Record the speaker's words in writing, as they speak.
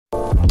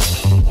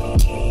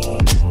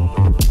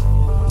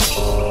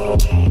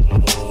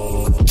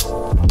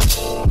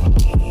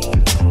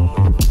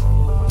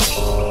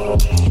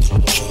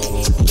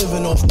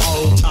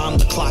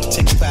clock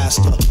tick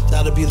faster.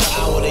 That'll be the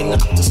hour they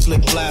knock the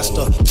slick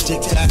blaster.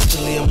 Dick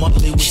dastardly and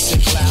monthly with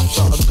sick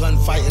laughter. A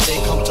gunfight and they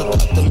come to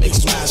cut the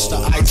mix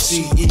master.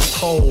 ICE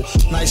Cole,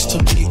 nice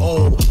to be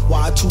old.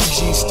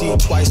 Y2G Steve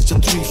twice to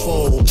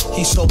threefold.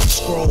 He sold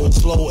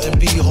scrolls, flow and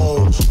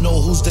behold.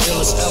 Know who's the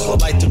illest ever,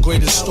 like the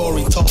greatest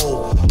story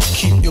told.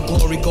 Keep your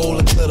glory, gold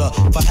and glitter.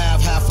 For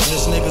half of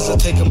his niggas will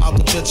take him out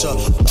the picture.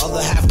 The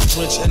other half is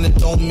rich and it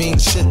don't mean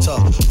shit to.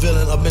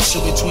 Villain, a mixture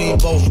between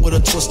both with a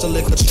twist of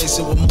liquor. Chase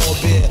it with more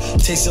beer.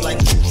 Taste it like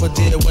food for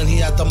deer. When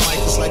he at the mic,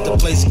 it's like the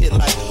place get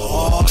like,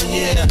 oh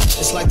yeah.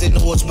 It's like they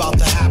know what's about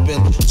to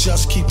happen.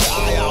 Just keep your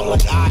eye out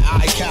like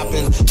I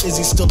capping. Is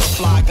he still a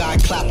fly guy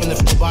clapping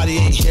if nobody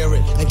ain't hear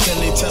it? And can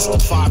they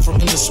testify from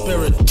in the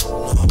spirit?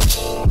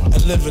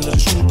 And living the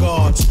true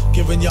gods,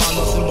 giving y'all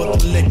nothing but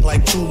the lick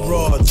like two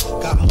broads.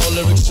 Got more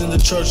lyrics than the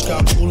church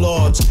got two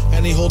lords,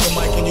 and he hold the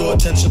mic in your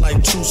attention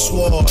like two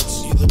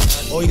swords.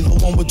 Or either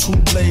one with two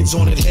blades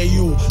on it. Hey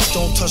you,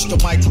 don't touch the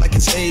mic like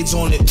it's AIDS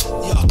on it.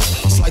 Yeah,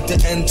 it's like the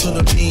end to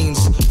the beans.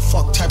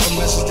 Fuck type of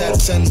message that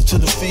sends to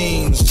the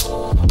fiends.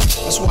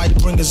 That's why he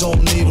bring his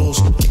own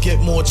needles to get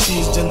more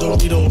cheese than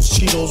Doritos,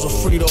 Cheetos or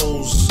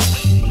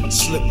Fritos.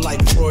 Slip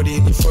like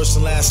Freudian, your first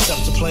and last step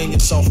to playing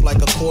yourself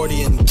like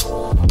accordion.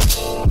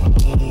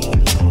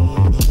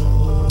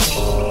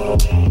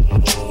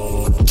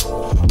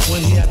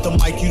 When he at the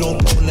mic, you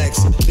don't go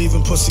next.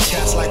 Leaving pussy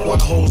cats like why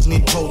hoes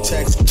need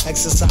Protex.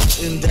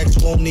 Exercise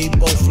index won't need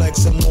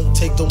Bowflex and won't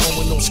take the one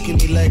with no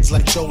skinny legs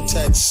like Joe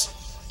Tex.